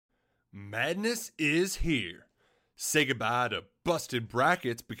Madness is here. Say goodbye to busted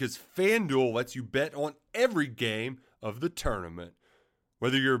brackets because FanDuel lets you bet on every game of the tournament.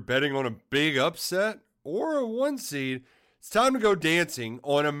 Whether you're betting on a big upset or a one seed, it's time to go dancing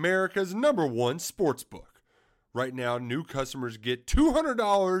on America's #1 sportsbook. Right now, new customers get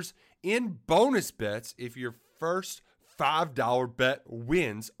 $200 in bonus bets if your first $5 bet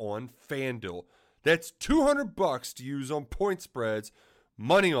wins on FanDuel. That's $200 to use on point spreads,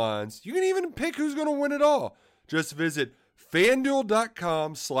 money lines. You can even pick who's going to win it all. Just visit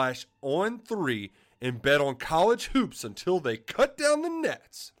FanDuel.com/on3 and bet on college hoops until they cut down the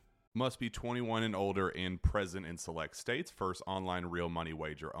nets. Must be 21 and older and present in select states. First online real money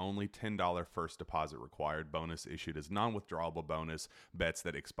wager only. $10 first deposit required. Bonus issued as non-withdrawable bonus. Bets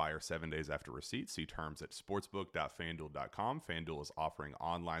that expire 7 days after receipt. See terms at sportsbook.fanduel.com. FanDuel is offering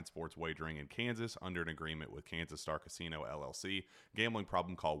online sports wagering in Kansas under an agreement with Kansas Star Casino LLC. Gambling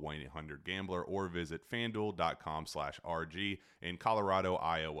problem? Call 1-800-GAMBLER or visit fanduel.com/RG in Colorado,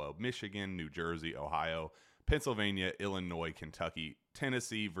 Iowa, Michigan, New Jersey, Ohio, Pennsylvania, Illinois, Kentucky,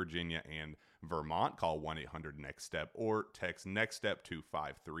 Tennessee, Virginia, and Vermont. Call 1-800-NEXT-STEP or text NEXT-STEP to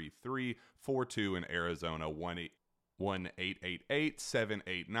 53342 in Arizona,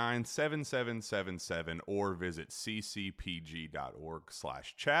 1-888-789-7777 or visit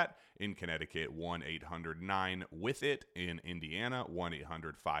ccpg.org/chat. In Connecticut, 1-800-9-WITH-IT. In Indiana,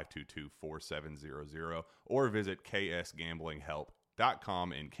 1-800-522-4700 or visit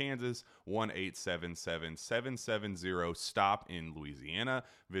ksgamblinghelp.com. In Kansas, 1-877-770-STOP in Louisiana.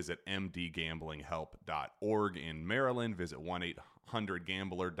 Visit mdgamblinghelp.org in Maryland. Visit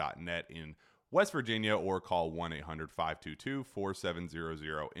 1-800-gambler.net in West Virginia or call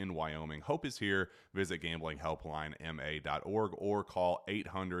 1-800-522-4700 in Wyoming. Hope is here. Visit gamblinghelplinema.org or call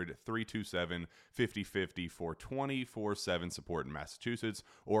 800-327-5050 for 24/7 support in Massachusetts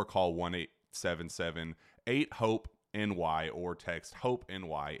or call 1-877-8-HOPE NY or text Hope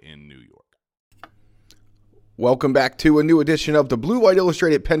NY in New York. Welcome back to a new edition of the Blue White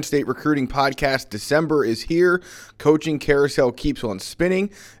Illustrated Penn State Recruiting Podcast. December is here. Coaching carousel keeps on spinning,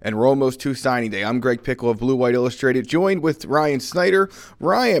 and we're almost to signing day. I'm Greg Pickle of Blue White Illustrated, joined with Ryan Snyder.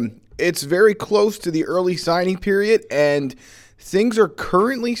 Ryan, it's very close to the early signing period, and things are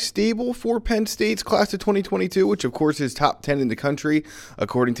currently stable for Penn State's class of 2022, which of course is top 10 in the country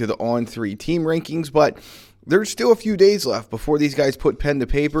according to the On3 team rankings, but there's still a few days left before these guys put pen to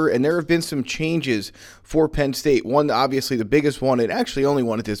paper, and there have been some changes for Penn State. One, obviously the biggest one, and actually only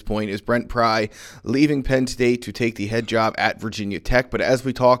one at this point, is Brent Pry leaving Penn State to take the head job at Virginia Tech. But as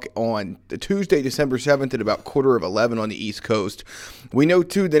we talk on the Tuesday, December 7th at about 11:15 on the East Coast, we know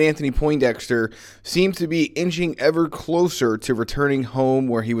too that Anthony Poindexter seems to be inching ever closer to returning home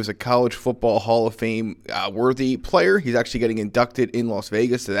where he was a college football Hall of Fame worthy player. He's actually getting inducted in Las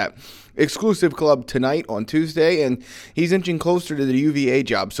Vegas to that exclusive club tonight on Tuesday, and he's inching closer to the UVA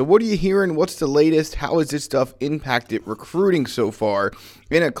job. So what are you hearing? What's the latest? How has this stuff impacted recruiting so far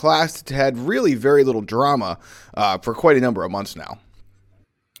in a class that had really very little drama for quite a number of months now?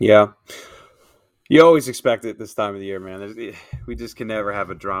 Yeah. You always expect it this time of the year, man. We just can never have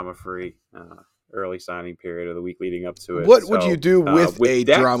a drama-free early signing period or the week leading up to it. What would you do with a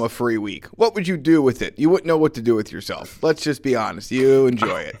Dex? drama-free week? What would you do with it? You wouldn't know what to do with yourself. Let's just be honest. You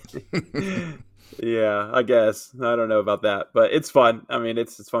enjoy it. Yeah, I guess. I don't know about that, but it's fun. I mean,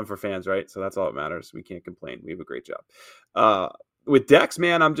 it's fun for fans, right? So that's all that matters. We can't complain. We have a great job. With Dex,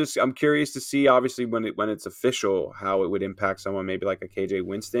 man, I'm curious to see, obviously, when it's official, how it would impact someone maybe like a KJ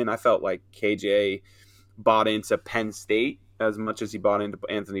Winston. I felt like KJ bought into Penn State as much as he bought into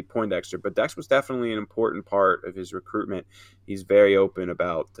Anthony Poindexter, but Dex was definitely an important part of his recruitment. He's very open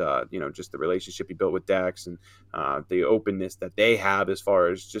about, just the relationship he built with Dex and the openness that they have as far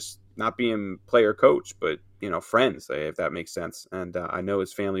as just not being player coach, but, friends, if that makes sense. And I know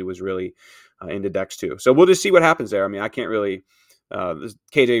his family was really into Dex too. So we'll just see what happens there. I mean, I can't really,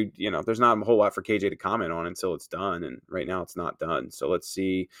 KJ, there's not a whole lot for KJ to comment on until it's done. And right now it's not done. So let's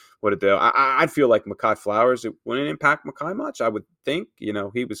see what it does. I'd feel like Mekhi Flowers, it wouldn't impact Mekhi much. I would think, he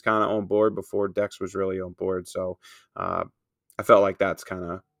was kind of on board before Dex was really on board. So I felt like that's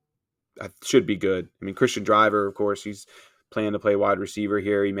should be good. I mean, Christian Driver, of course, he's planning to play wide receiver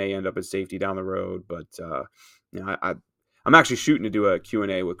here. He may end up at safety down the road, but I'm actually shooting to do a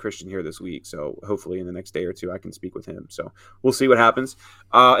Q&A with Christian here this week. So hopefully in the next day or two, I can speak with him. So we'll see what happens.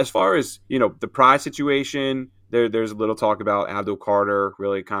 As far as, the Pry situation, there's a little talk about Abdul Carter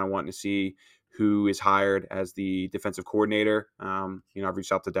really kind of wanting to see who is hired as the defensive coordinator. I've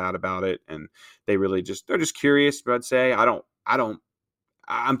reached out to Dad about it, and they're just curious, but I'd say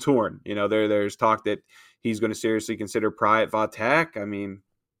I'm torn. There's talk that he's going to seriously consider Pry at Va Tech. I mean,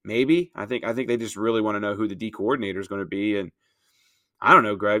 maybe. I think they just really want to know who the D coordinator is going to be. And I don't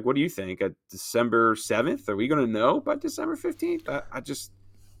know, Greg, what do you think? At December 7th, are we going to know by December 15th?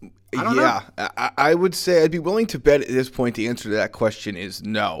 I don't know. I would say I'd be willing to bet at this point the answer to that question is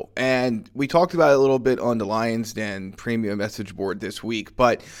no. And we talked about it a little bit on the Lions Den premium message board this week,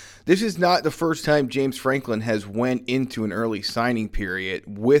 but this is not the first time James Franklin has went into an early signing period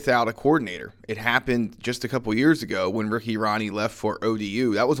without a coordinator. It happened just a couple years ago when Ricky Ronnie left for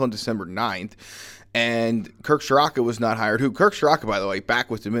ODU. That was on December 9th. And Kirk Ciarrocca was not hired. Kirk Ciarrocca, by the way,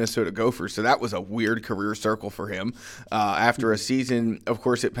 back with the Minnesota Gophers, so that was a weird career circle for him. After a season, of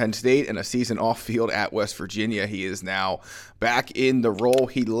course, at Penn State and a season off field at West Virginia, he is now back in the role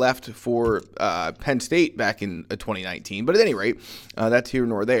he left for Penn State back in 2019. But at any rate, that's here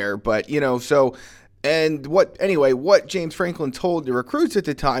nor there. But what James Franklin told the recruits at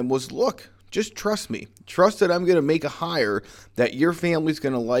the time was, look, just trust me. Trust that I'm going to make a hire that your family's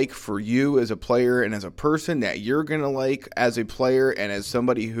going to like for you as a player and as a person, that you're going to like as a player and as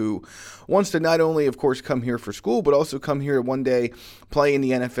somebody who wants to not only, of course, come here for school, but also come here one day, play in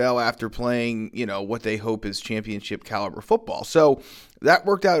the NFL after playing, what they hope is championship caliber football. So that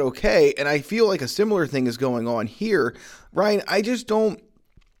worked out okay. And I feel like a similar thing is going on here. Ryan, I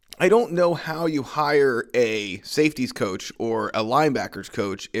don't know how you hire a safeties coach or a linebackers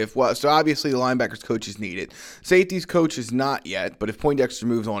coach so obviously the linebackers coach is needed. Safeties coach is not yet, but if Poindexter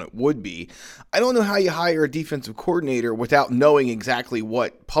moves on, it would be. I don't know how you hire a defensive coordinator without knowing exactly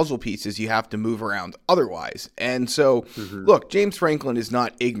what puzzle pieces you have to move around otherwise. And so, Look, James Franklin is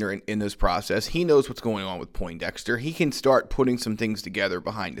not ignorant in this process. He knows what's going on with Poindexter. He can start putting some things together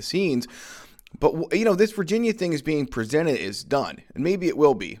behind the scenes. But, this Virginia thing is being presented as done. And maybe it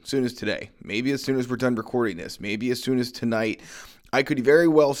will be as soon as today. Maybe as soon as we're done recording this. Maybe as soon as tonight. I could very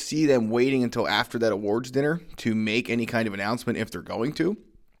well see them waiting until after that awards dinner to make any kind of announcement if they're going to.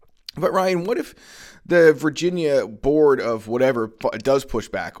 But, Ryan, what if the Virginia board of whatever does push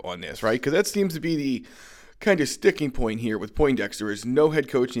back on this, right? Because that seems to be the kind of sticking point here with Poindexter is no head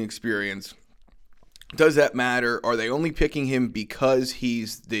coaching experience. Does that matter? Are they only picking him because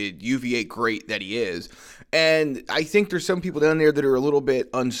he's the UVA great that he is? And I think there's some people down there that are a little bit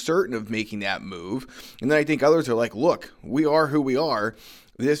uncertain of making that move. And then I think others are like, look, we are who we are.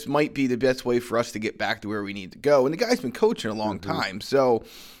 This might be the best way for us to get back to where we need to go. And the guy's been coaching a long time. So,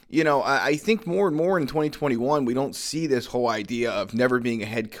 I think more and more in 2021, we don't see this whole idea of never being a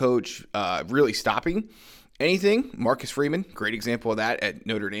head coach really stopping anything. Marcus Freeman, great example of that at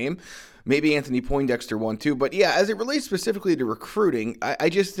Notre Dame. Maybe Anthony Poindexter one too. But yeah, as it relates specifically to recruiting, I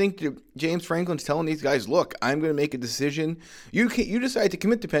just think that James Franklin's telling these guys, look, I'm going to make a decision. You decide to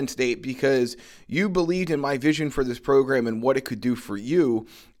commit to Penn State because you believed in my vision for this program and what it could do for you.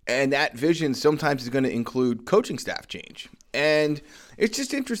 And that vision sometimes is going to include coaching staff change. And it's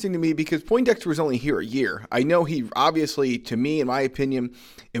just interesting to me because Poindexter was only here a year. I know he obviously, to me, in my opinion,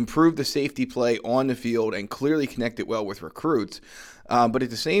 improved the safety play on the field and clearly connected well with recruits. But at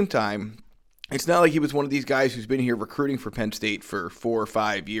the same time, it's not like he was one of these guys who's been here recruiting for Penn State for 4 or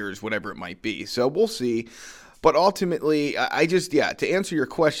 5 years, whatever it might be. So we'll see. But ultimately, to answer your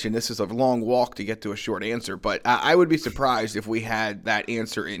question, this is a long walk to get to a short answer, but I would be surprised if we had that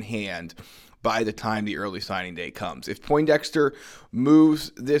answer in hand by the time the early signing day comes. If Poindexter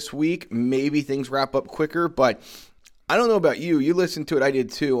moves this week, maybe things wrap up quicker, but I don't know about you. You listened to it, I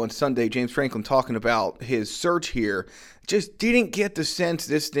did too, on Sunday, James Franklin talking about his search here. Just didn't get the sense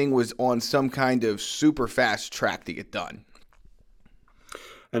this thing was on some kind of super fast track to get done.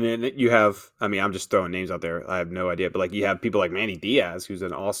 And then you have, I'm just throwing names out there. I have no idea. But you have people like Manny Diaz, who's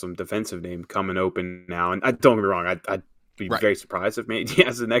an awesome defensive name, coming open now. And don't get me wrong, I'd be very surprised if Manny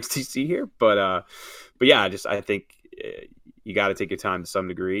Diaz is the next TC here. But yeah, I think you got to take your time to some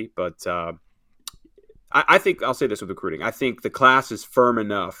degree. But I think I'll say this with recruiting. I think the class is firm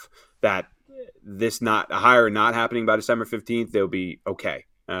enough that a hire not happening by December 15th, they'll be okay.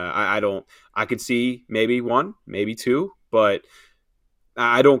 I could see maybe 1, maybe 2, but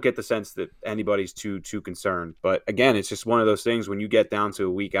I don't get the sense that anybody's too concerned. But again, it's just one of those things when you get down to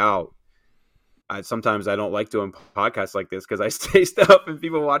a week out. Sometimes I don't like doing podcasts like this because I stay stuff and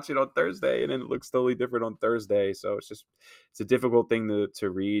people watch it on Thursday and then it looks totally different on Thursday. So it's a difficult thing to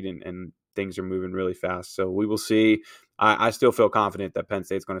read and things are moving really fast. So we will see. I still feel confident that Penn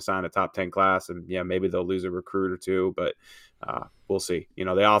State's going to sign a top 10 class and yeah, maybe they'll lose a recruit or two, but we'll see. They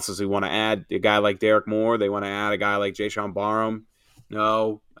obviously want to add a guy like Derek Moore. They want to add a guy like Jayshon Barham.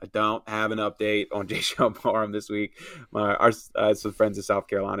 No, I don't have an update on Jayshon Barham this week. Some friends in South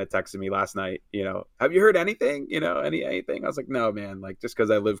Carolina texted me last night, have you heard anything? Anything? I was like, no, man, just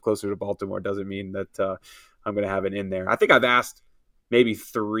because I live closer to Baltimore doesn't mean that I'm going to have it in there. I think I've asked maybe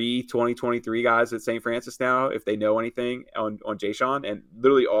 3 2023 guys at St. Francis now, if they know anything on Jay-Sean. And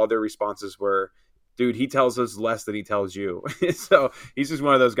literally all their responses were, dude, he tells us less than he tells you. So he's just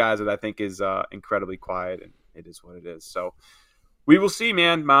one of those guys that I think is incredibly quiet, and it is what it is. So we will see,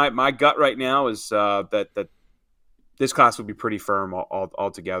 man. My gut right now is that this class will be pretty firm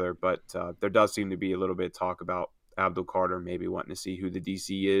altogether, but there does seem to be a little bit of talk about Abdul Carter maybe wanting to see who the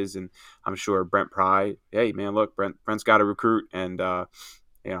DC is, and I'm sure Brent Pry. Hey, man, look, Brent's got to recruit, and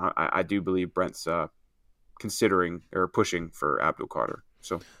I do believe Brent's considering or pushing for Abdul Carter.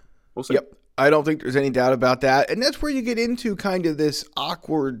 So we'll see. Yep. I don't think there's any doubt about that. And that's where you get into kind of this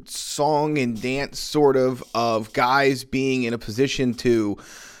awkward song and dance sort of guys being in a position to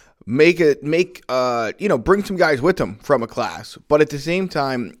bring some guys with them from a class. But at the same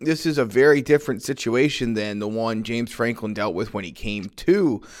time, this is a very different situation than the one James Franklin dealt with when he came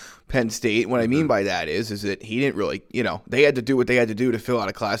to Penn State. What I mean by that is that he didn't really, they had to do what they had to do to fill out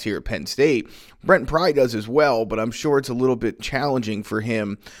a class here at Penn State. Brent Pry does as well, but I'm sure it's a little bit challenging for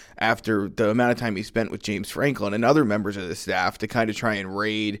him after the amount of time he spent with James Franklin and other members of the staff to kind of try and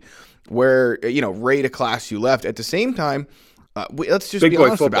raid a class you left. At the same time, let's just be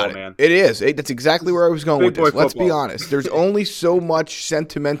honest about it. Man. It is. That's exactly where I was going with this. Let's be honest. There's only so much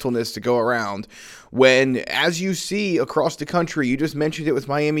sentimentalness to go around when, as you see across the country, you just mentioned it with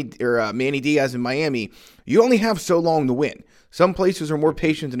Miami or Manny Diaz in Miami, you only have so long to win. Some places are more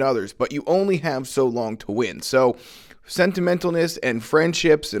patient than others, but you only have so long to win. So sentimentalness and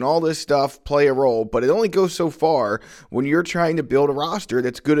friendships and all this stuff play a role, but it only goes so far when you're trying to build a roster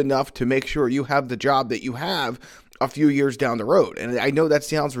that's good enough to make sure you have the job that you have a few years down the road. And I know that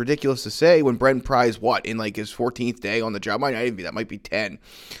sounds ridiculous to say when Brent Pry's in like his 14th day on the job. Might not even be, that might be 10.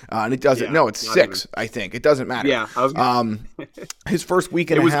 And it doesn't, no, it's 6, even. I think. It doesn't matter. Yeah. His first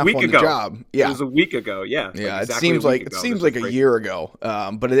week and a half on the job. Yeah. It was a week ago. Yeah. Yeah. Exactly it seems like a year ago.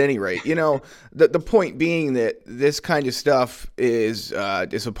 But at any rate, the point being that this kind of stuff is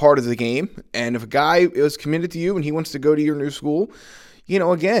a part of the game. And if a guy is committed to you and he wants to go to your new school,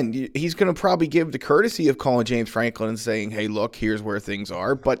 again, he's going to probably give the courtesy of calling James Franklin and saying, hey, look, here's where things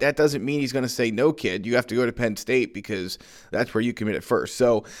are. But that doesn't mean he's going to say, no, kid, you have to go to Penn State because that's where you committed first.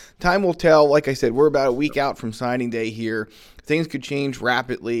 So time will tell. Like I said, we're about a week out from signing day here. Things could change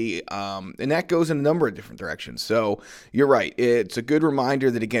rapidly, and that goes in a number of different directions. So you're right. It's a good reminder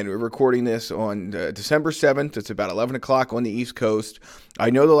that, again, we're recording this on December 7th. It's about 11 o'clock on the East Coast. I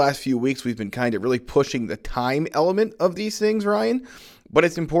know the last few weeks we've been kind of really pushing the time element of these things, Ryan. But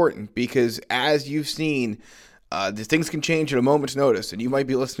it's important because, as you've seen, the things can change at a moment's notice. And you might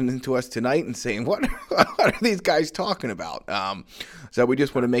be listening to us tonight and saying, what are these guys talking about? So we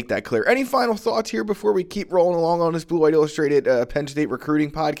just want to make that clear. Any final thoughts here before we keep rolling along on this Blue White Illustrated Penn State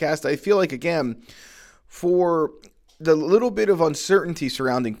recruiting podcast? I feel like, again, for the little bit of uncertainty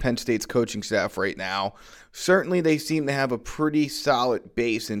surrounding Penn State's coaching staff right now, certainly they seem to have a pretty solid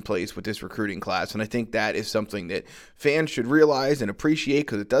base in place with this recruiting class, and I think that is something that fans should realize and appreciate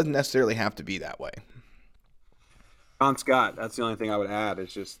because it doesn't necessarily have to be that way. John Scott, that's the only thing I would add.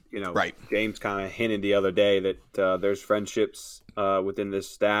 It's just, right. James kind of hinted the other day that there's friendships within this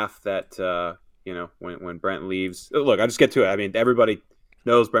staff that, when Brent leaves. Look, I'll just get to it. I mean, everybody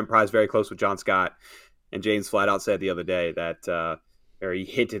knows Brent Pry is very close with John Scott, and James flat out said the other day that, or he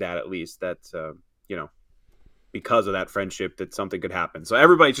hinted at least, that, because of that friendship, that something could happen. So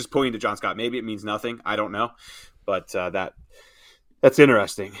everybody's just pointing to John Scott. Maybe it means nothing. I don't know. But that's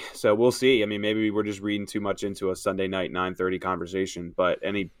interesting. So we'll see. I mean, maybe we're just reading too much into a Sunday night 9:30 conversation. But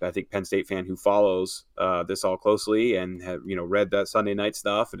I think Penn State fan who follows this all closely and have read that Sunday night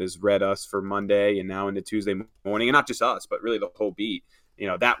stuff and has read us for Monday and now into Tuesday morning, and not just us, but really the whole beat.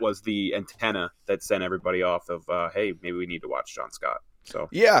 That was the antenna that sent everybody off of, hey, maybe we need to watch John Scott. So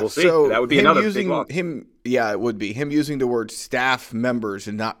yeah, we'll see. So that would be another big loss. Yeah, it would be him using the word staff members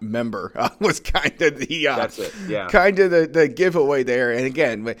and not member was kind of the that's it. Yeah, kind of the giveaway there. And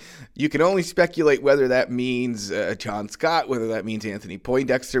again, you can only speculate whether that means John Scott, whether that means Anthony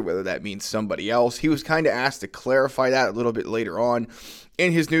Poindexter, whether that means somebody else. He was kind of asked to clarify that a little bit later on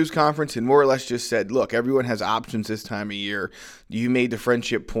in his news conference and more or less just said, look, everyone has options this time of year. You made the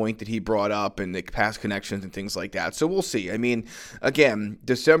friendship point that he brought up and the past connections and things like that. So we'll see. I mean, again,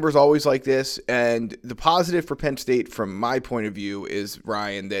 December's always like this. And the positive for Penn State from my point of view is,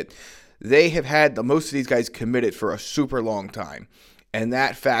 Ryan, that they have had most of these guys committed for a super long time. And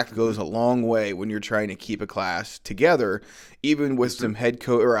that fact goes a long way when you're trying to keep a class together, even with some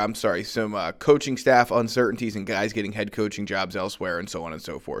coaching staff uncertainties and guys getting head coaching jobs elsewhere and so on and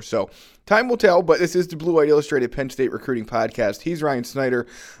so forth. So Time will tell, but this is the Blue White Illustrated Penn State Recruiting Podcast. He's Ryan Snyder.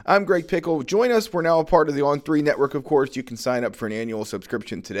 I'm Greg Pickle. Join us. We're now a part of the On3 Network, of course. You can sign up for an annual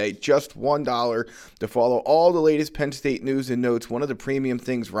subscription today. Just $1 to follow all the latest Penn State news and notes. One of the premium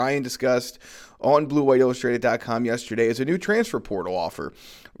things Ryan discussed on BlueWhiteIllustrated.com yesterday is a new transfer portal offer.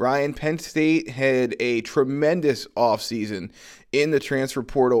 Ryan, Penn State had a tremendous offseason in the transfer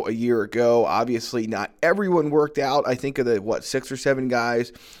portal a year ago. Obviously, not everyone worked out. I think of the, 6 or 7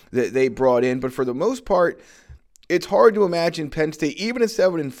 guys that they brought in. But for the most part, it's hard to imagine Penn State, even at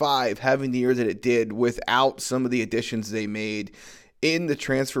 7-5, having the year that it did without some of the additions they made in the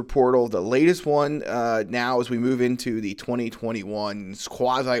transfer portal. The latest one now as we move into the 2021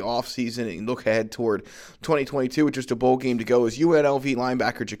 quasi-off season and look ahead toward 2022 with just a bowl game to go is UNLV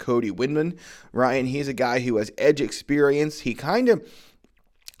linebacker Jacody Windman. Ryan, he's a guy who has edge experience. He kind of,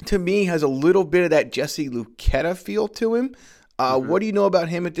 to me, has a little bit of that Jesse Luketa feel to him. What do you know about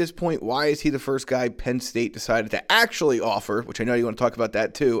him at this point? Why is he the first guy Penn State decided to actually offer, which I know you want to talk about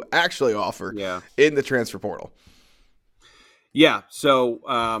that too, in the transfer portal? Yeah, so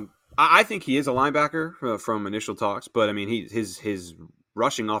I think he is a linebacker from initial talks, but I mean his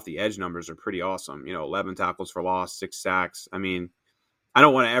rushing off the edge numbers are pretty awesome. 11 tackles for loss, 6 sacks. I mean, I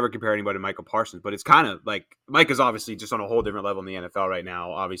don't want to ever compare anybody to Michael Parsons, but it's kind of like Mike is obviously just on a whole different level in the NFL right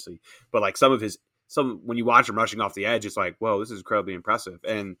now, obviously. But like when you watch him rushing off the edge, it's like, whoa, this is incredibly impressive.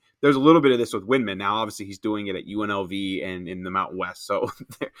 And there's a little bit of this with Windman. Now, obviously, he's doing it at UNLV and in the Mountain West. So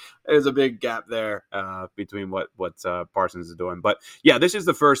there's a big gap there between what Parsons is doing. But, yeah, this is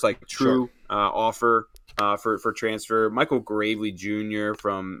the first, true offer for transfer. Michael Gravely Jr.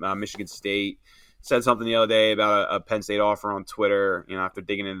 from Michigan State said something the other day about a Penn State offer on Twitter. After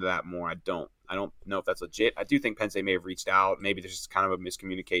digging into that more, I don't know if that's legit. I do think Penn State may have reached out. Maybe there's just kind of a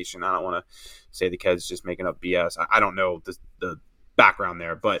miscommunication. I don't want to say the kid's just making up BS. I don't know the background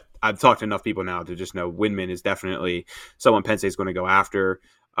there, but I've talked to enough people now to just know Windman is definitely someone Penn State's going to go after.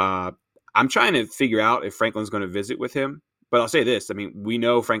 I'm trying to figure out if Franklin's going to visit with him, but I'll say this. I mean, we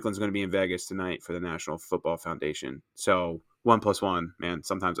know Franklin's going to be in Vegas tonight for the National Football Foundation. So 1 + 1, man,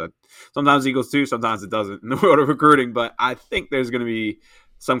 sometimes it equals 2, sometimes it doesn't in the world of recruiting, but I think there's going to be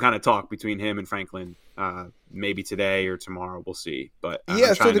some kind of talk between him and Franklin, maybe today or tomorrow. We'll see. But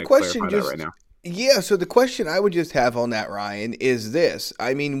so the question right now. Yeah, so the question I would just have on that, Ryan, is this.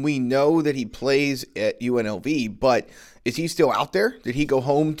 I mean, we know that he plays at UNLV, but is he still out there? Did he go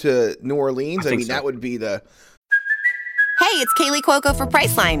home to New Orleans? I mean, so. That would be the... Hey, it's Kaylee Cuoco for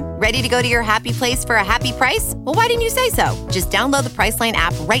Priceline. Ready to go to your happy place for a happy price? Well, why didn't you say so? Just download the Priceline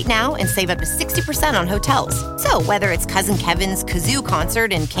app right now and save up to 60% on hotels. So whether it's Cousin Kevin's Kazoo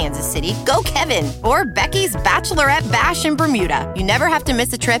Concert in Kansas City, go Kevin, or Becky's Bachelorette Bash in Bermuda, you never have to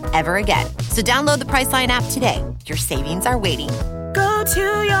miss a trip ever again. So download the Priceline app today. Your savings are waiting. Go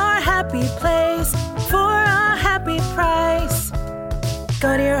to your happy place for a happy price.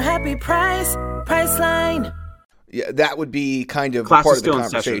 Go to your happy price, Priceline. Yeah, that would be kind of part of the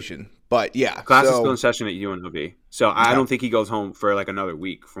conversation. But yeah. Class is still in session at UNLV. So I don't think he goes home for another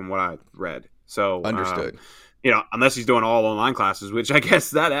week from what I read. So understood. Unless he's doing all online classes, which I guess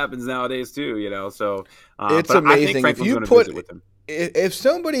that happens nowadays too, So it's but amazing. I think Franklin's going to visit with him. If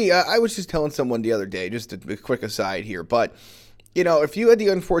somebody, I was just telling someone the other day, just a quick aside here, but if you had the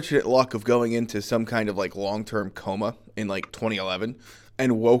unfortunate luck of going into some kind of long-term coma in 2011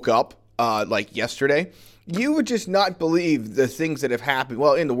 and woke up yesterday, you would just not believe the things that have happened,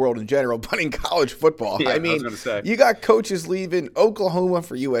 well, in the world in general, but in college football. Yeah, I mean, you got coaches leaving Oklahoma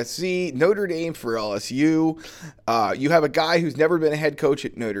for USC, Notre Dame for LSU. You have a guy who's never been a head coach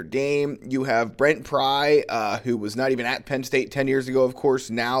at Notre Dame. You have Brent Pry, who was not even at Penn State 10 years ago, of course,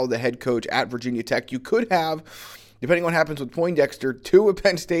 now the head coach at Virginia Tech. You could have, depending on what happens with Poindexter, 2 of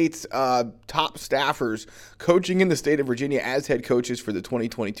Penn State's top staffers coaching in the state of Virginia as head coaches for the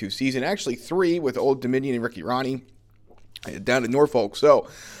 2022 season. Actually, 3 with Old Dominion and Ricky Ronnie down in Norfolk. So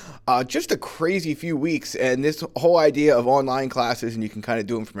just a crazy few weeks. And this whole idea of online classes, and you can kind of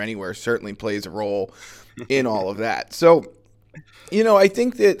do them from anywhere, certainly plays a role in all of that. So I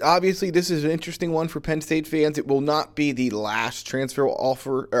think that obviously this is an interesting one for Penn State fans. It will not be the last transfer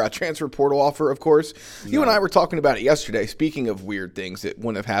offer or a transfer portal offer, of course. No. You and I were talking about it yesterday. Speaking of weird things that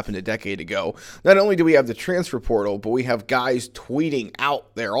wouldn't have happened a decade ago, not only do we have the transfer portal, but we have guys tweeting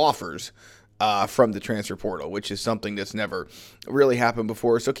out their offers from the transfer portal, which is something that's never really happened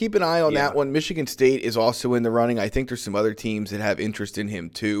before. So keep an eye on that one. Michigan State is also in the running. I think there's some other teams that have interest in him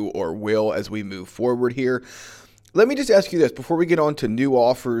too, or will, as we move forward here. Let me just ask you this before we get on to new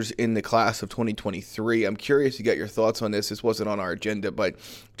offers in the class of 2023. I'm curious to get your thoughts on this. This wasn't on our agenda, but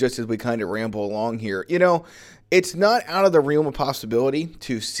just as we kind of ramble along here, it's not out of the realm of possibility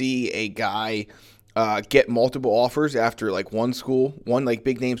to see a guy get multiple offers after like one like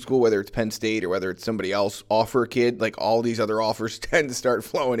big name school, whether it's Penn State or whether it's somebody else, offer a kid. Like all these other offers tend to start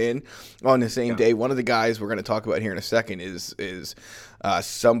flowing in on the same day. One of the guys we're going to talk about here in a second is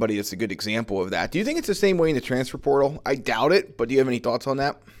somebody that's a good example of that. Do you think it's the same way in the transfer portal? I doubt it, but do you have any thoughts on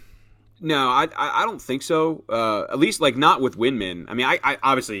that? No, I don't think so. At least like not with Windman. I mean, I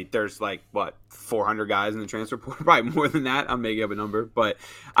obviously there's like 400 guys in the transfer portal, probably more than that. I'm making up a number, but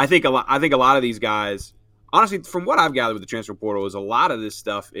I think a lot of these guys, honestly, from what I've gathered with the transfer portal, is a lot of this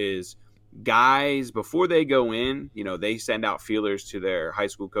stuff is guys before they go in. They send out feelers to their high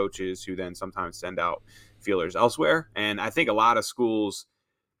school coaches, who then sometimes send out feelers elsewhere. And I think a lot of schools,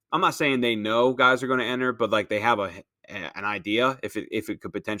 I'm not saying they know guys are going to enter, but like they have an idea if it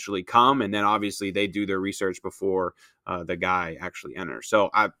could potentially come, and then obviously they do their research before the guy actually enters.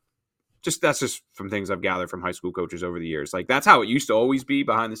 So that's just from things I've gathered from high school coaches over the years. Like that's how it used to always be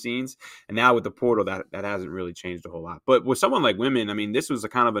behind the scenes, and now with the portal that hasn't really changed a whole lot. But with someone like Windman, I mean, this was a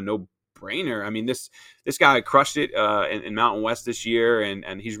kind of a no-brainer. I mean, this guy crushed it in Mountain West this year,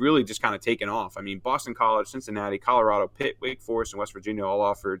 and he's really just kind of taken off. I mean, Boston College, Cincinnati, Colorado, Pitt, Wake Forest, and West Virginia all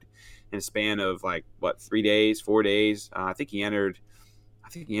offered in a span of 4 days. I think he entered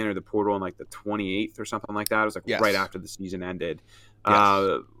the portal on like the 28th or something like that. It was right after the season ended.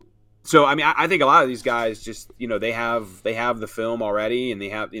 Yes. So I mean, I think a lot of these guys just they have the film already, and they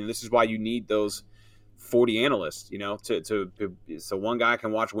have this is why you need those 40 analysts, so one guy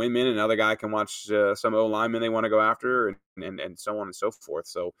can watch Windman, and another guy can watch some O lineman they want to go after, and so on and so forth.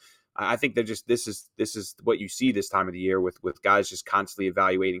 So I think they're just this is what you see this time of the year with guys just constantly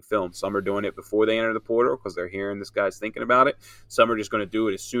evaluating film. Some are doing it before they enter the portal because they're hearing this guy's thinking about it. Some are just going to do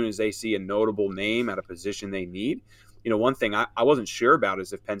it as soon as they see a notable name at a position they need. One thing I wasn't sure about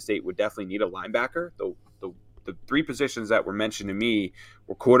is if Penn State would definitely need a linebacker. The three positions that were mentioned to me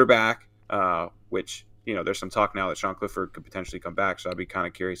were quarterback, which there's some talk now that Sean Clifford could potentially come back, so I'd be kind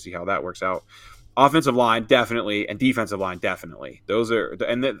of curious to see how that works out. Offensive line, definitely, and defensive line, definitely. Those are,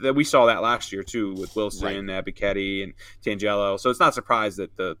 and we saw that last year too with Wilson, right, Bichetti, and Tangelo. So it's not surprised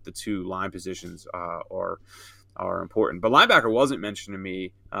that the two line positions are important. But linebacker wasn't mentioned to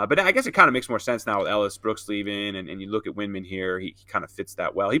me. But I guess it kind of makes more sense now with Ellis Brooks leaving, and you look at Windman here, he kind of fits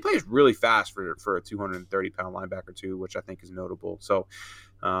that well. He plays really fast for a 230-pound linebacker too, which I think is notable. So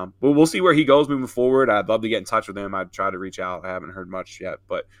we'll see where he goes moving forward. I'd love to get in touch with him. I'd try to reach out. I haven't heard much yet,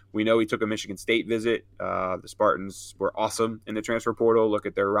 but we know he took a Michigan State visit. The Spartans were awesome in the transfer portal. Look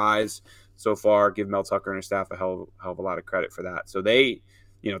at their rise so far. Give Mel Tucker and his staff a hell of a lot of credit for that. So they,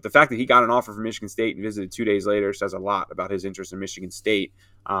 the fact that he got an offer from Michigan State and visited 2 days later says a lot about his interest in Michigan State.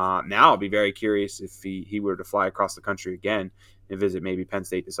 Now I'll be very curious if he were to fly across the country again and visit maybe Penn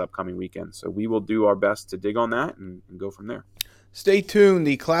State this upcoming weekend. So we will do our best to dig on that and go from there. Stay tuned.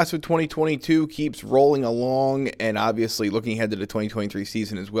 The class of 2022 keeps rolling along, and obviously looking ahead to the 2023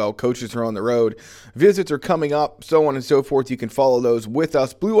 season as well. Coaches are on the road. Visits are coming up, so on and so forth. You can follow those with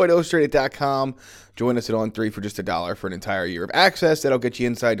us. BlueWhiteIllustrated.com. Join us at On3 for just $1 for an entire year of access. That'll get you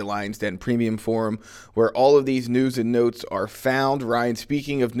inside the Lions Den Premium Forum, where all of these news and notes are found. Ryan,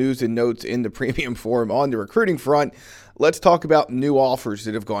 speaking of news and notes in the Premium Forum on the recruiting front, let's talk about new offers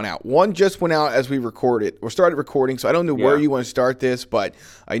that have gone out. One just went out as we recorded or started recording, so I don't know where you want to start this, but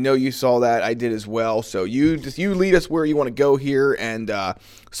I know you saw that. I did as well. So you lead us where you want to go here, and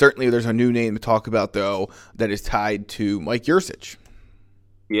certainly there's a new name to talk about, though, that is tied to Mike Yursich.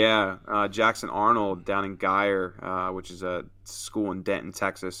 Yeah, Jackson Arnold down in Geyer, which is a school in Denton,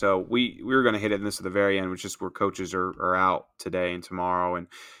 Texas. So we were going to hit it in this at the very end, which is where coaches are out today and tomorrow. And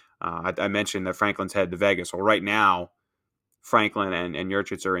I mentioned that Franklin's headed to Vegas. Well, right now, Franklin and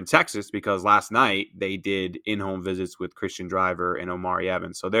Yurchitz are in Texas because last night they did in-home visits with Christian Driver and Omari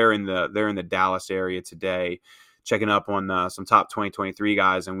Evans. So they're in the Dallas area today, checking up on some top 2023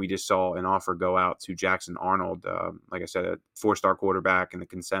 guys, and we just saw an offer go out to Jackson Arnold. Like I said, a 4-star quarterback in the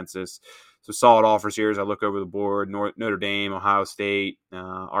consensus. So solid offers here as I look over the board: Notre Dame, Ohio State,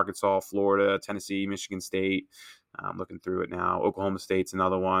 Arkansas, Florida, Tennessee, Michigan State. I'm looking through it now. Oklahoma State's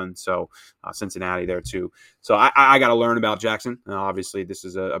another one. So Cincinnati there too. So I got to learn about Jackson. Obviously, this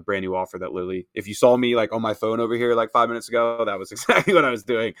is a brand new offer that Lily, if you saw me like on my phone over here like 5 minutes ago, that was exactly what I was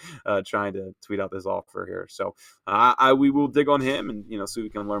doing, trying to tweet out this offer here. So we will dig on him and, see if we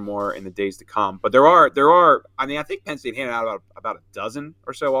can learn more in the days to come. But there are, I mean, I think Penn State handed out about a dozen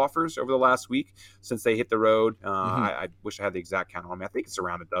or so offers over the last week since they hit the road. I wish I had the exact count on me. I think it's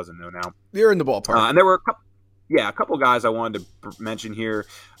around a dozen though now. You're in the ballpark. And there were a couple. Yeah, a couple guys I wanted to mention here.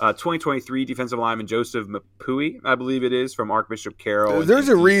 2023 defensive lineman Joseph Mapui, I believe it is, from Archbishop Carroll. There's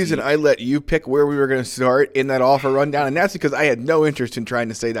a reason I let you pick where we were going to start in that offer rundown, and that's because I had no interest in trying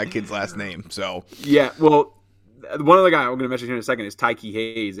to say that kid's last name. So yeah, well, one other guy I'm going to mention here in a second is Tyke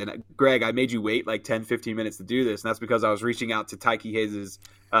Hayes. And Greg, I made you wait like 10, 15 minutes to do this, and that's because I was reaching out to Tyke Hayes'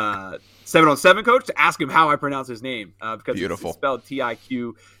 7-on-7 coach to ask him how I pronounce his name, because it's spelled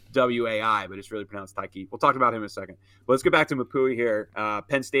Tiqwai, but it's really pronounced Tyke. We'll talk about him in a second. But let's get back to Mapui here.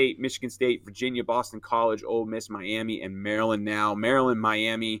 Penn State, Michigan State, Virginia, Boston College, Ole Miss, Miami, and Maryland now. Maryland,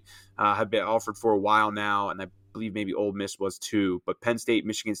 Miami have been offered for a while now, and I believe maybe Ole Miss was too. But Penn State,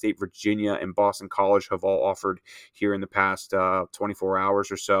 Michigan State, Virginia, and Boston College have all offered here in the past 24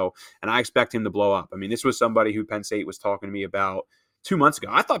 hours or so, and I expect him to blow up. I mean, this was somebody who Penn State was talking to me about 2 months ago.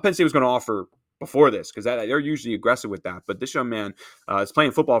 I thought Penn State was going to offer before this, because they're usually aggressive with that. But this young man is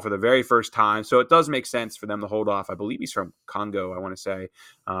playing football for the very first time, so it does make sense for them to hold off. I believe he's from Congo, I want to say,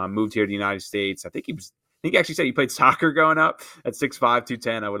 moved here to the United States. I think he actually said he played soccer growing up at 6'5",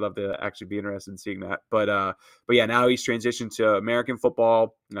 210. I would love to actually be interested in seeing that. But yeah, now he's transitioned to American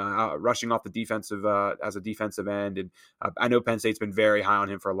football, rushing off the defensive as a defensive end. And I know Penn State's been very high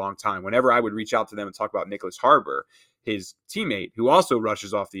on him for a long time. Whenever I would reach out to them and talk about Nicholas Harbor, his teammate, who also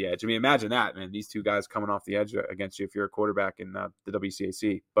rushes off the edge. I mean, imagine that, man. These two guys coming off the edge against you if you're a quarterback in the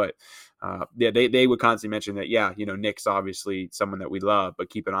WCAC. But yeah, they would constantly mention that. Yeah, Nick's obviously someone that we love, but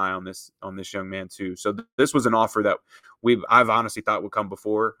keep an eye on this young man too. So this was an offer that I've honestly thought would come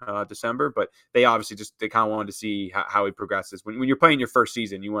before December, but they obviously they kind of wanted to see how he progresses. When you're playing your first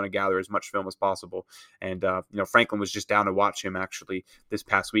season, you want to gather as much film as possible. And Franklin was just down to watch him actually this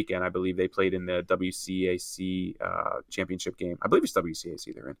past weekend. I believe they played in the WCAC championship game. I believe it's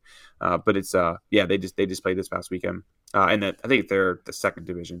WCAC they're in, but it's they just played this past weekend, and I think they're the second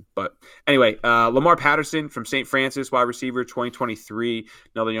division. But anyway, Lamar Patterson from St. Francis, wide receiver, 2023,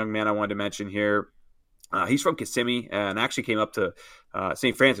 another young man I wanted to mention here. He's from Kissimmee and actually came up to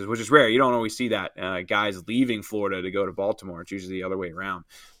St. Francis, which is rare. You don't always see that, guys leaving Florida to go to Baltimore. It's usually the other way around.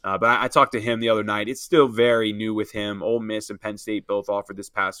 But I talked to him the other night. It's still very new with him. Ole Miss and Penn State both offered this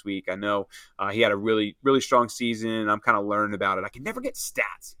past week. I know he had a really, really strong season, and I'm kind of learning about it. I can never get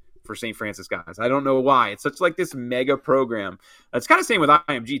stats for St. Francis guys. I don't know why. It's such like this mega program. It's kind of same with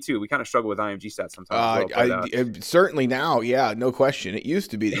IMG too. We kind of struggle with IMG stats sometimes. Certainly now, yeah, no question. It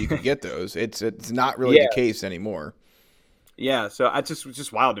used to be that you could get those. It's not really the case anymore. Yeah, so it's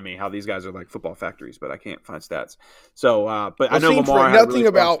just wild to me how these guys are like football factories, but I can't find stats. So, but I know Lamar. Nothing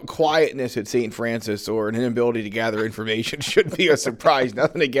about quietness at St. Francis or an inability to gather information should be a surprise.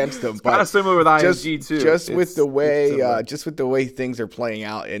 Nothing against them, but kind of similar with IMG too. Just with the way things are playing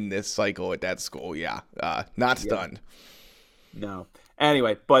out in this cycle at that school, not stunned. No.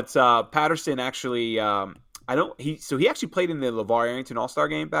 Anyway, but Patterson actually, he actually played in the LeVar Arrington All-Star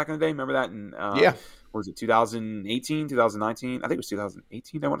game back in the day. Remember that? And what was it, 2018, 2019? I think it was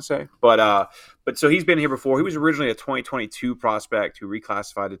 2018, I want to say. But so he's been here before. He was originally a 2022 prospect who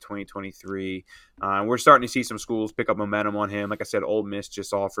reclassified to 2023. And we're starting to see some schools pick up momentum on him. Like I said, Ole Miss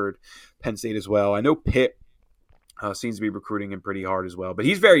just offered, Penn State as well. I know Pitt seems to be recruiting him pretty hard as well. But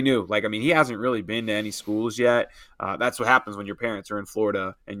he's very new. He hasn't really been to any schools yet. That's what happens when your parents are in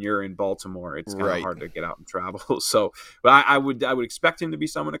Florida and you're in Baltimore. It's kind of hard to get out and travel. So, but I would expect him to be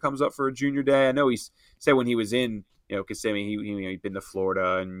someone that comes up for a junior day. I know he said when he was in Kissimmee, he'd been to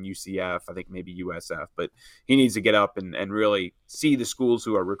Florida and UCF, I think maybe USF, but he needs to get up and really see the schools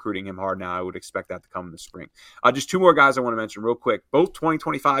who are recruiting him hard now. I would expect that to come in the spring. Just two more guys I want to mention real quick. Both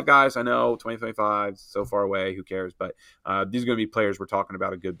 2025 guys. I know 2025 is so far away. Who cares? But these are going to be players we're talking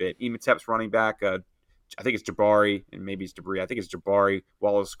about a good bit. Ematep's running back. I think it's Jabari, and maybe it's Debris. I think it's Jabari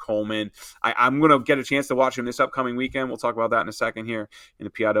Wallace Coleman. I'm going to get a chance to watch him this upcoming weekend. We'll talk about that in a second here in the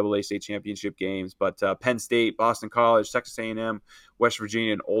PIAA state championship games. But Penn State, Boston College, Texas A&M, West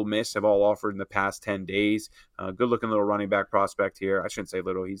Virginia, and Ole Miss have all offered in the past 10 days. Good-looking little running back prospect here. I shouldn't say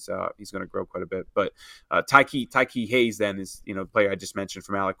little. He's going to grow quite a bit. But Tyke Hayes then is the player I just mentioned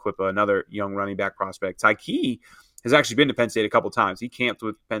from Aliquippa, another young running back prospect. Tyke has actually been to Penn State a couple times. He camped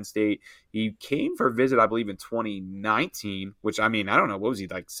with Penn State. He came for a visit, I believe, in 2019, which, I mean, I don't know. What was he,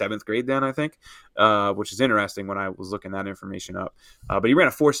 like 7th grade then, I think, which is interesting when I was looking that information up. But he ran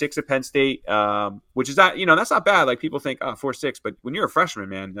a 4.6 at Penn State, which is not, that's not bad. Like, people think, 4.6, but when you're a freshman,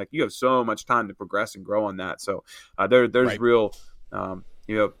 man, like, you have so much time to progress and grow on that. So there's real,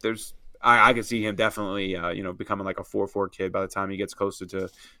 I can see him definitely, becoming like a 4.4 kid by the time he gets closer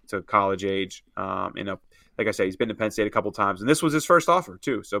to college age. Like I said, he's been to Penn State a couple times, and this was his first offer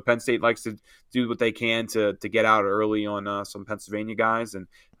too. So Penn State likes to do what they can to get out early on some Pennsylvania guys, and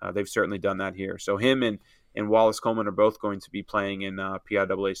they've certainly done that here. So him and and Wallace Coleman are both going to be playing in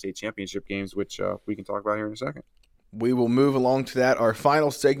PIAA state championship games, which we can talk about here in a second. We will move along to that. Our final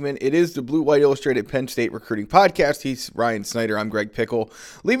segment. It is the Blue White Illustrated Penn State Recruiting Podcast. He's Ryan Snyder. I'm Greg Pickle.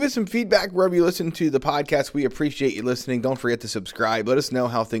 Leave us some feedback wherever you listen to the podcast. We appreciate you listening. Don't forget to subscribe. Let us know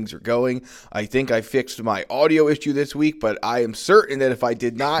how things are going. I think I fixed my audio issue this week, but I am certain that if I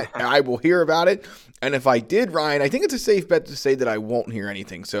did not, I will hear about it. And if I did, Ryan, I think it's a safe bet to say that I won't hear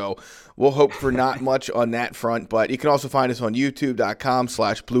anything. So we'll hope for not much on that front. But you can also find us on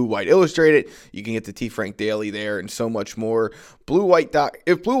youtube.com/Blue White Illustrated. You can get the T. Frank Daily there and so much more.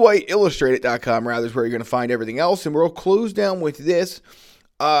 BlueWhiteIllustrated.com rather is where you're going to find everything else. And we'll close down with this.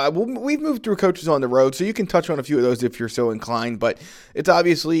 We've moved through coaches on the road, so you can touch on a few of those if you're so inclined. But it's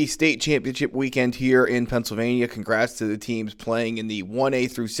obviously state championship weekend here in Pennsylvania. Congrats to the teams playing in the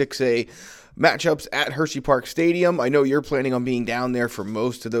 1A through 6A matchups at Hershey Park Stadium. I know you're planning on being down there for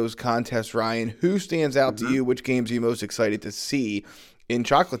most of those contests, Ryan. Who stands out to you? Which games are you most excited to see in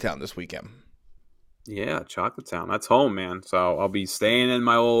Chocolatetown this weekend? Yeah, Chocolatetown. That's home, man. So I'll be staying in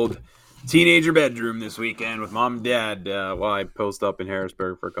my old teenager bedroom this weekend with mom and dad while I post up in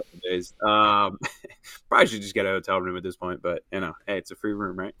Harrisburg for a couple of days. Probably should just get a hotel room at this point, but hey, it's a free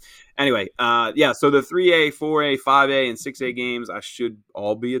room, right? Anyway, so the 3A, 4A, 5A, and 6A games I should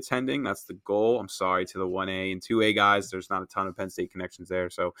all be attending. That's the goal. I'm sorry to the 1A and 2A guys. There's not a ton of Penn State connections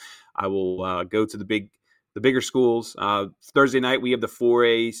there, so I will go to the bigger schools. Thursday night, we have the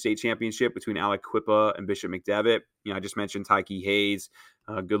 4A state championship between Aliquippa and Bishop McDevitt. I just mentioned Tyke Hayes,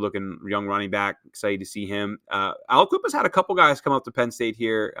 good-looking young running back. Excited to see him. Aliquippa's had a couple guys come up to Penn State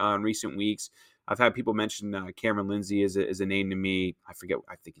here in recent weeks. I've had people mention Cameron Lindsay is a name to me. I forget.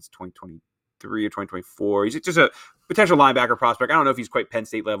 I think he's 2023 or 2024. He's just a potential linebacker prospect. I don't know if he's quite Penn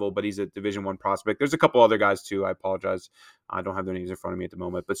State level, but he's a Division I prospect. There's a couple other guys too. I apologize. I don't have their names in front of me at the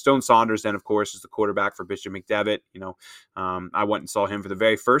moment. But Stone Saunders, then, of course, is the quarterback for Bishop McDevitt. I went and saw him for the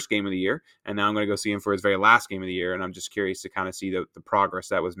very first game of the year, and now I'm going to go see him for his very last game of the year. And I'm just curious to kind of see the progress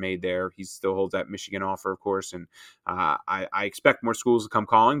that was made there. He still holds that Michigan offer, of course, and I expect more schools to come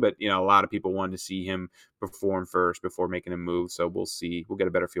calling. But a lot of people wanted to see him perform first before making a move. So we'll see. We'll get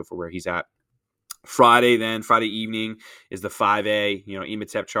a better feel for where he's at. Friday evening is the 5A,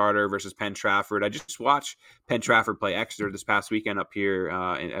 Ematep Charter versus Penn Trafford. I just watched Penn Trafford play Exeter this past weekend up here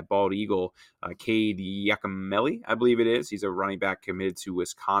at Bald Eagle. Cade Yakimelli, I believe it is. He's a running back committed to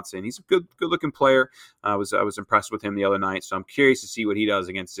Wisconsin. He's a good-looking player. I was impressed with him the other night, so I'm curious to see what he does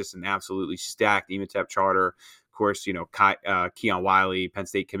against just an absolutely stacked Ematep Charter. Of course, Keon Wiley, Penn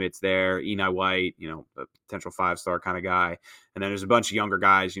State commits there. Eni White, a potential 5-star kind of guy. And then there's a bunch of younger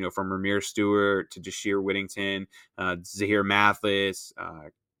guys, from Ramir Stewart to Jashir Whittington, Zahir Mathis,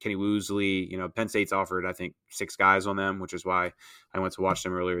 Kenny Woosley. Penn State's offered, I think, 6 guys on them, which is why I went to watch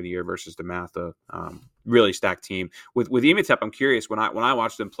them earlier in the year versus DeMatha. Really stacked team. With Ematep, I'm curious, when I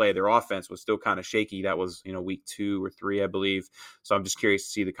watched them play, their offense was still kind of shaky. That was, week 2 or 3, I believe. So I'm just curious to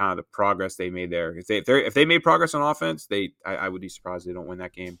see the kind of the progress they made there. If they made progress on offense, I would be surprised they don't win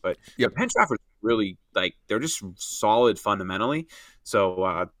that game. But Penn Trafford really, they're just solid fundamentally.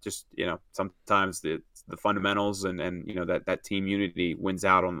 So sometimes the fundamentals and that team unity wins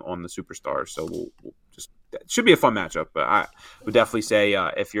out on the superstars. So we'll just, it should be a fun matchup. But I would definitely say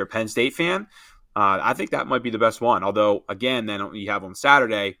if you're a Penn State fan, I think that might be the best one. Although, again, then you have on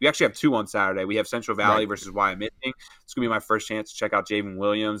Saturday, we actually have 2 on Saturday. We have Central Valley versus Wyoming. It's going to be my first chance to check out Javen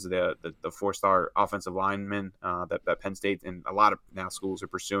Williams, the 4-star offensive lineman that Penn State and a lot of now schools are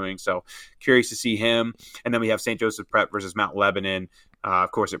pursuing. So curious to see him. And then we have St. Joseph Prep versus Mount Lebanon.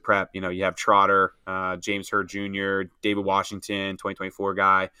 Of course, at Prep, you have Trotter, James Hurd Jr., David Washington, 2024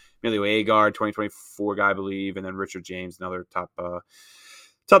 guy, Emilio Agard, 2024 guy, I believe, and then Richard James, another top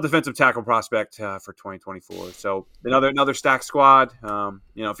defensive tackle prospect for 2024. So another stacked squad.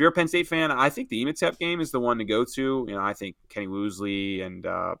 If you're a Penn State fan, I think the Ematep game is the one to go to. I think Kenny Woosley and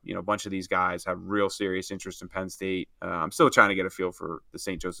a bunch of these guys have real serious interest in Penn State. I'm still trying to get a feel for the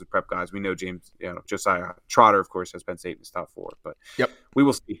St. Joseph Prep guys. We know Josiah Trotter, of course, has Penn State in his top 4, but we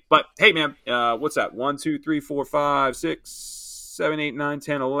will see. But hey, man, what's that? 1, 2, 3, 4, 5, 6, 7, 8, 9,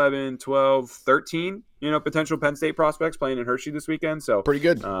 10, 11, 12, 13, potential Penn State prospects playing in Hershey this weekend. So pretty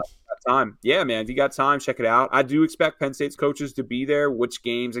good. Time. Yeah, man. If you got time, check it out. I do expect Penn State's coaches to be there. Which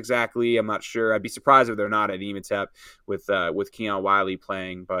games exactly, I'm not sure. I'd be surprised if they're not at Ematep with Keon Wiley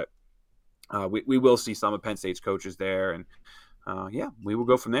playing, but we will see some of Penn State's coaches there. And we will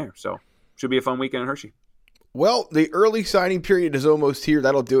go from there. So should be a fun weekend in Hershey. Well, the early signing period is almost here.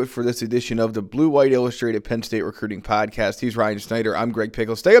 That'll do it for this edition of the Blue White Illustrated Penn State Recruiting Podcast. He's Ryan Snyder. I'm Greg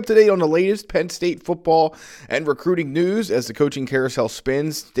Pickle. Stay up to date on the latest Penn State football and recruiting news as the coaching carousel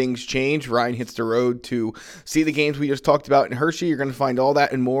spins. Things change. Ryan hits the road to see the games we just talked about in Hershey. You're going to find all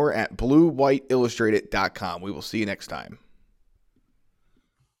that and more at BlueWhiteIllustrated.com. We will see you next time.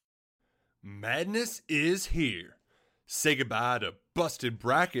 Madness is here. Say goodbye to busted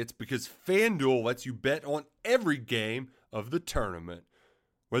brackets because FanDuel lets you bet on every game of the tournament.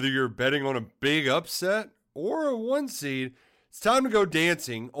 Whether you're betting on a big upset or a one seed, it's time to go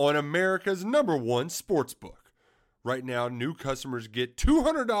dancing on America's #1 sportsbook. Right now, new customers get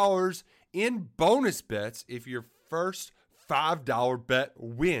 $200 in bonus bets if your first $5 bet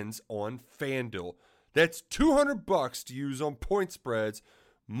wins on FanDuel. That's $200 to use on point spreads,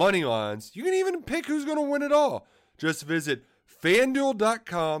 money lines. You can even pick who's going to win it all. Just visit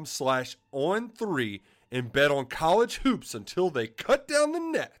FanDuel.com/on3 and bet on college hoops until they cut down the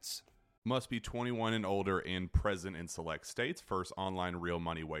nets. Must be 21 and older and present in select states. First online real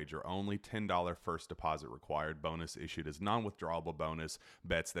money wager only. $10 first deposit required. Bonus issued as non-withdrawable bonus.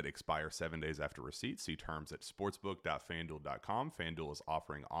 Bets that expire 7 days after receipt. See terms at sportsbook.fanduel.com. FanDuel is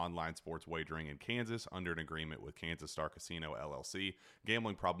offering online sports wagering in Kansas under an agreement with Kansas Star Casino LLC.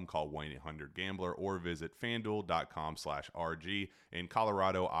 Gambling problem? Call 1-800-GAMBLER or visit fanduel.com/RG in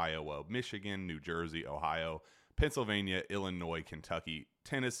Colorado, Iowa, Michigan, New Jersey, Ohio, Pennsylvania, Illinois, Kentucky,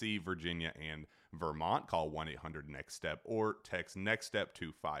 Tennessee, Virginia, and Vermont. Call 1-800-NEXT-STEP or text NEXT-STEP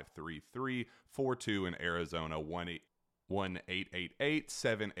to 53342 in Arizona,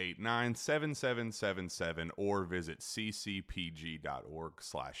 1-888-789-7777 or visit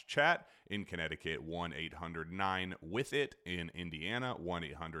ccpg.org/chat. In Connecticut, 1-800-9-WITH-IT. In Indiana,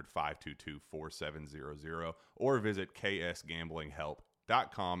 1-800-522-4700 or visit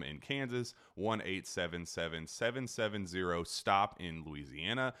ksgamblinghelp.com. In Kansas, 1-877-770-STOP in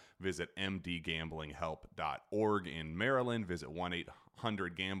Louisiana. Visit mdgamblinghelp.org in Maryland. Visit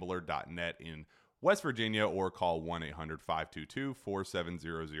 1-800-gambler.net in West Virginia or call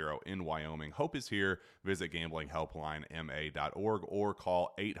 1-800-522-4700 in Wyoming. Hope is here. Visit gamblinghelplinema.org or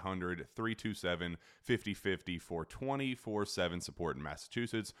call 800-327-5050 for 24/7 support in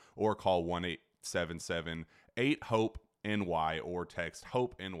Massachusetts or call 1-877-8-HOPE NY or text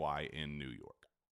HOPE NY in New York.